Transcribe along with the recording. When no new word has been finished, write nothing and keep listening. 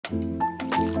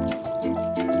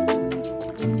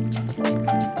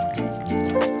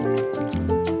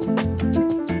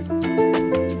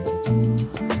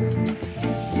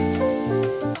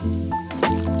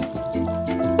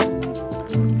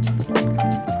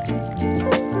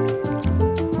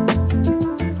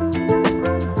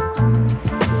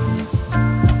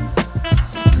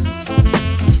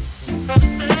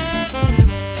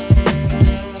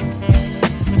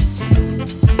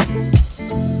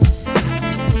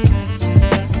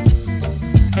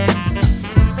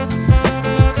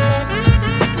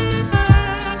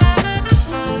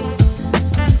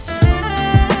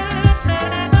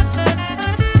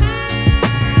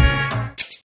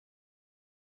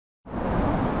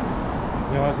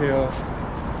안녕하세요.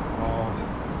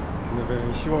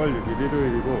 오늘은 10월 6일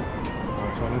일요일이고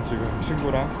저는 지금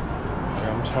친구랑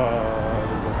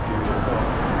얌차를 먹기 위해서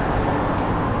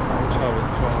얌차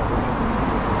레스토랑으로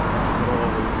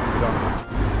들어가고 있습니다.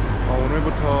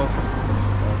 오늘부터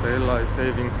Daylight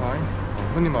Saving Time,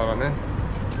 흔히 말하는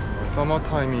서머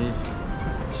타임이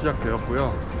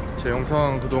시작되었고요. 제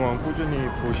영상 그동안 꾸준히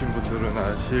보신 분들은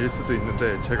아실 수도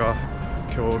있는데 제가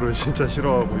겨울을 진짜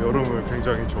싫어하고 여름을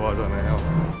굉장히 좋아하잖아요.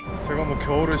 제가 뭐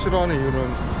겨울을 싫어하는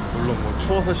이유는 물론 뭐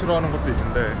추워서 싫어하는 것도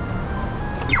있는데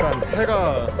일단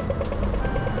해가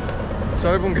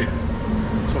짧은 게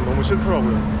전 너무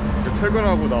싫더라고요.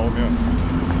 퇴근하고 나오면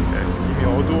이미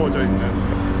어두워져 있는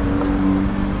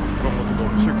그런 것도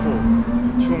너무 싫고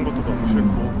추운 것도 너무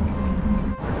싫고,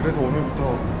 그래서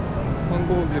오늘부터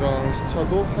한국이랑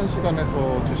시차도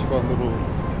 1시간에서 2시간으로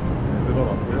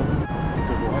늘어났고요.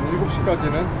 그래서 뭐 한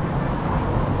 7시까지는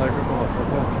밝을 것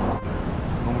같아서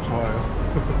너무 좋아요.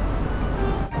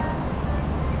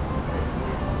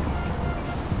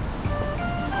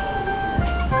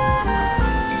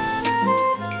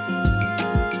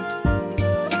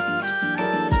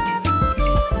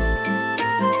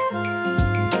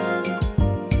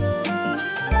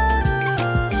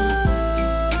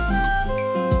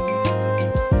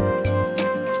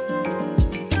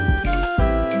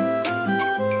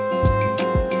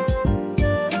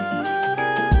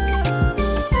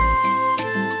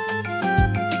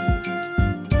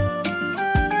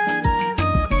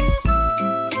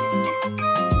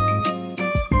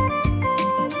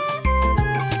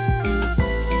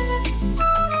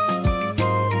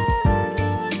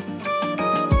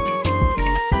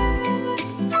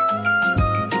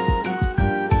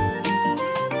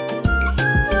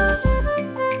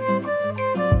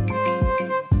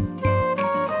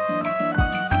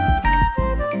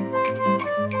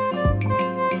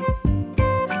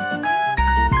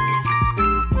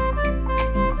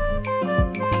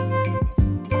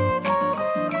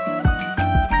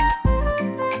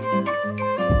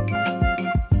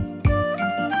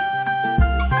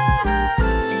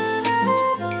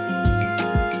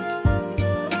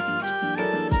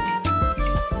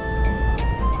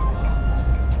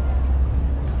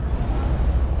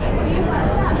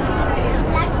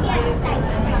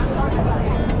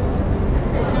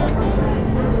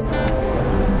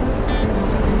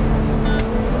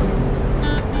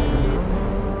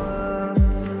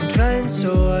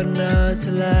 So hard not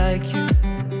to like you,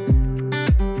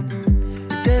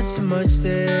 but there's so much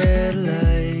that I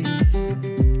like,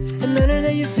 and I know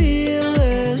that you feel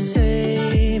the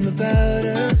same about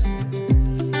us.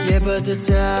 Yeah, but the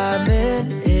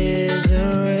timing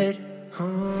isn't right.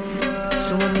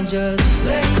 So let me just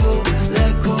let go,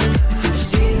 let go. I've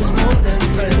seen us more than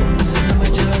friends, and let me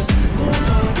just move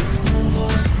on, move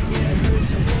on. Yeah, it hurts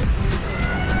so much.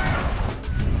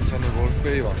 저는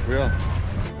롤스베이 왔고요.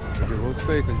 여기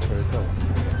로스베이 근처에서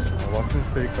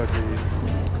왓슨스베이까지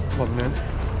걷는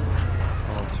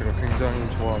제가 굉장히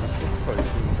좋아하는 코스가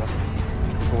있습니다.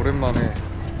 그래서 오랜만에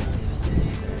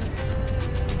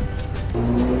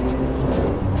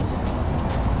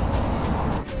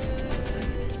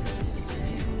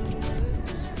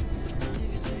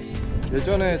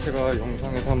예전에 제가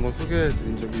영상에서 한번 소개해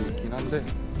드린 적이 있긴 한데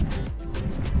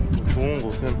좋은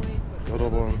곳은 여러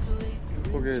번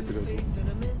소개해 드려도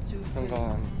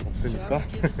상관없으니까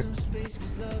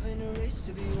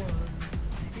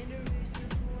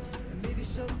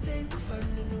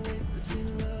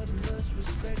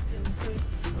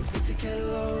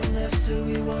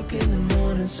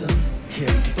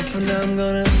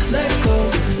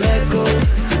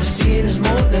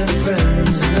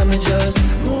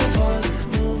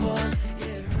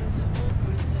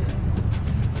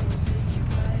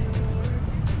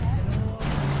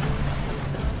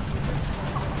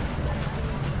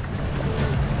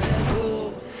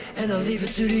And I'll leave it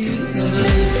to the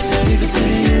universe. Leave it to the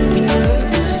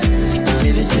universe.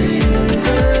 Leave it to the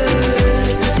universe.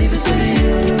 Leave it to the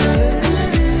universe.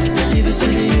 Leave it to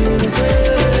the universe.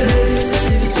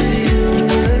 Leave it to the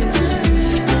universe.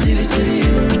 Leave it to the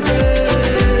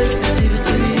universe. Leave it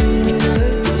to the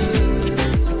universe.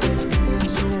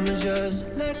 So I'ma just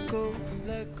let go,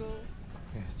 let go.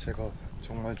 제가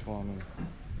정말 좋아하는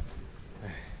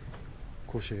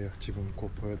곳이에요. 지금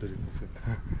곧 보여드릴 곳은.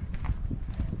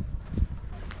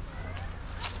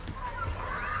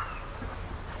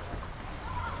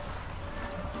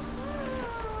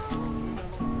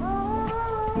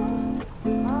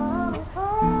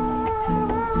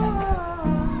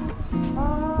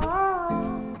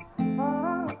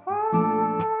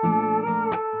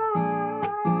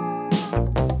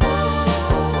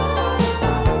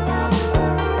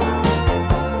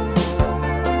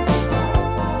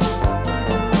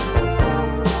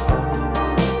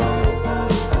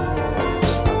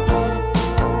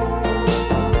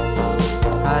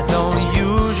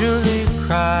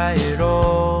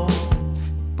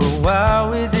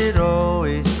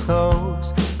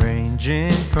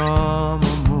 Imagine from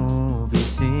a movie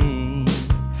scene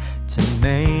to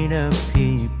made of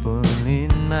people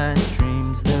in my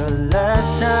dreams. The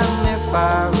last time, if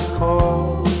I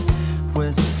recall,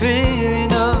 was a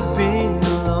feeling of being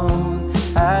alone.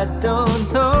 I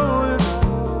don't know if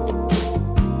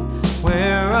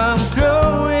where I'm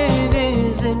going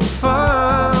isn't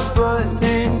far, but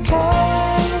in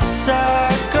case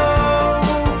I go,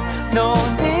 no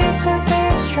need to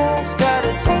be stressed.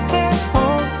 Gotta take it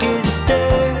home, it's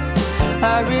there.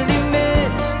 I really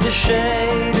miss the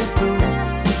shade of blue.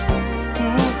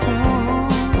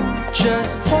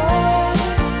 Just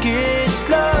take it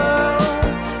slow.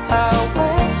 I'll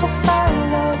wait to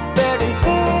find love. Better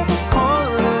hear the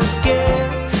call again.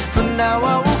 For now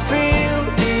I will feel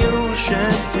the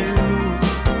ocean view,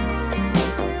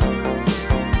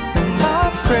 and I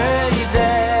pray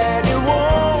that it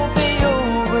won't be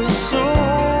over soon.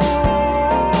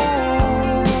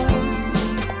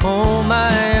 Oh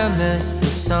my, I miss the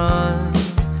sun.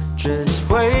 Just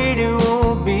wait, it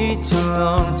won't be too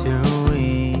long till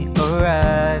we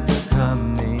arrive the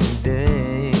coming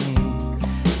day.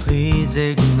 Please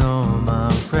ignore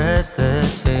my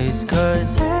restless face,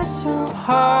 'cause it's so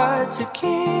hard to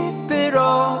keep it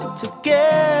all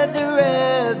together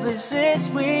ever since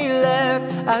we left.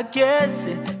 I guess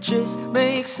it just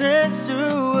makes sense to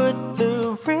what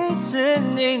the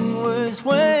reasoning was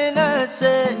when I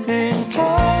said, in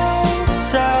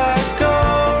case I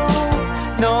go,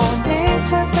 no need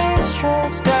to be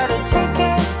stressed. Gotta take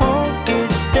it home,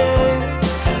 it's there.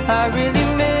 I really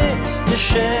miss the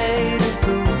shade of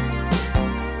blue.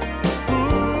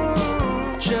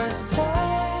 Ooh, just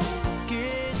take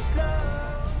it slow.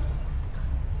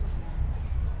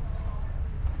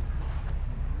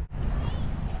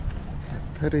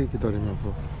 페리 기다리면서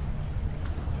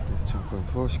잠깐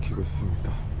소화시키고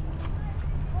있습니다.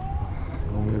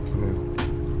 너무 예쁘네요.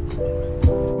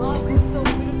 아, 벌써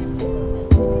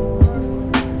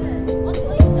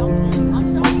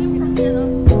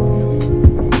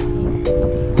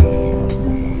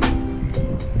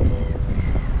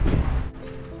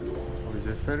이제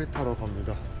페리 타러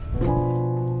갑니다.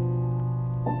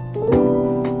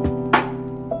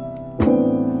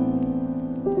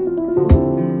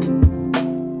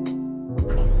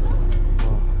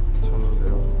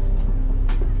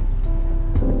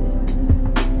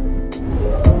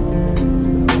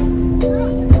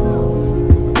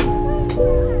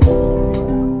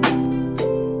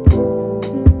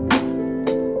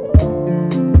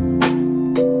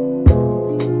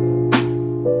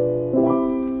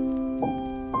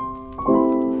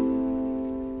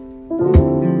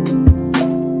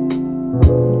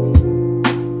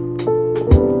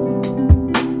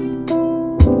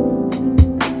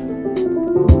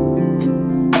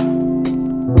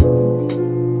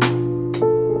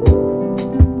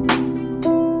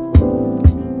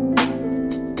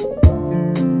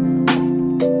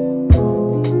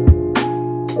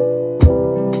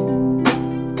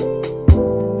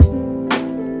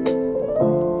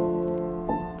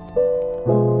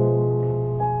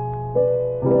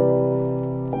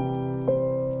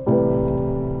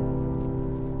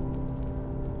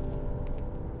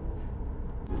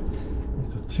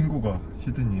 친구가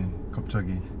시드니에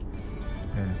갑자기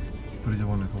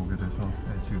브리즈번에서 오게 돼서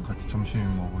지금 같이 점심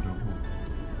먹으려고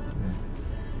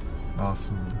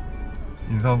나왔습니다.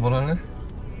 인사 한번 할래?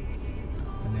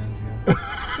 안녕하세요.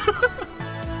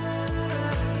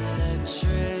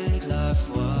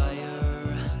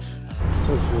 진짜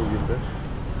지옥인데?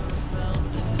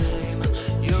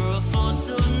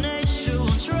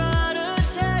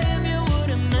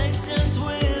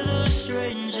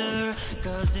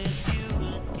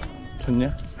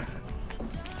 좋냐?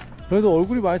 그래도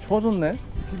얼굴이 많이 좋아졌네.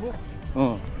 피부?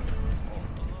 어.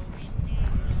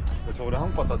 저번에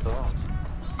한국 갔다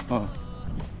왔잖아.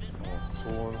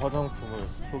 좋은 화장품을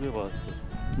소개받았어.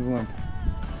 누구한테?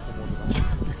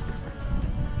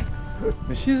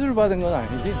 부모들한테. 시술 받은 건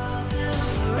아니지?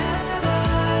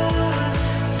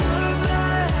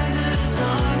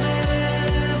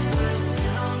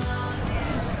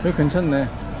 여기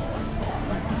괜찮네.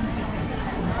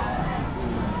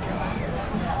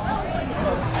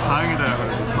 다행이다, 야,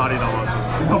 그래도 자리 나와서.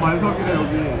 더 만석이네,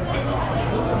 여기.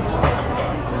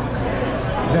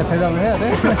 내가 대답을 해야 돼?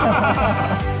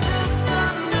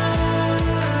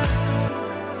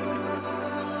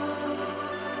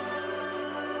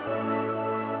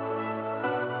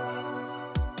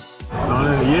 나는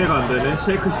이해가 안 되네,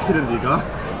 쉐이크 시키는 네가.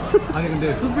 아니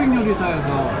근데 흑백 요리사에서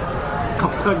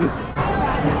갑자기.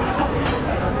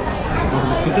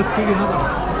 근데 진짜 크긴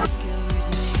하다.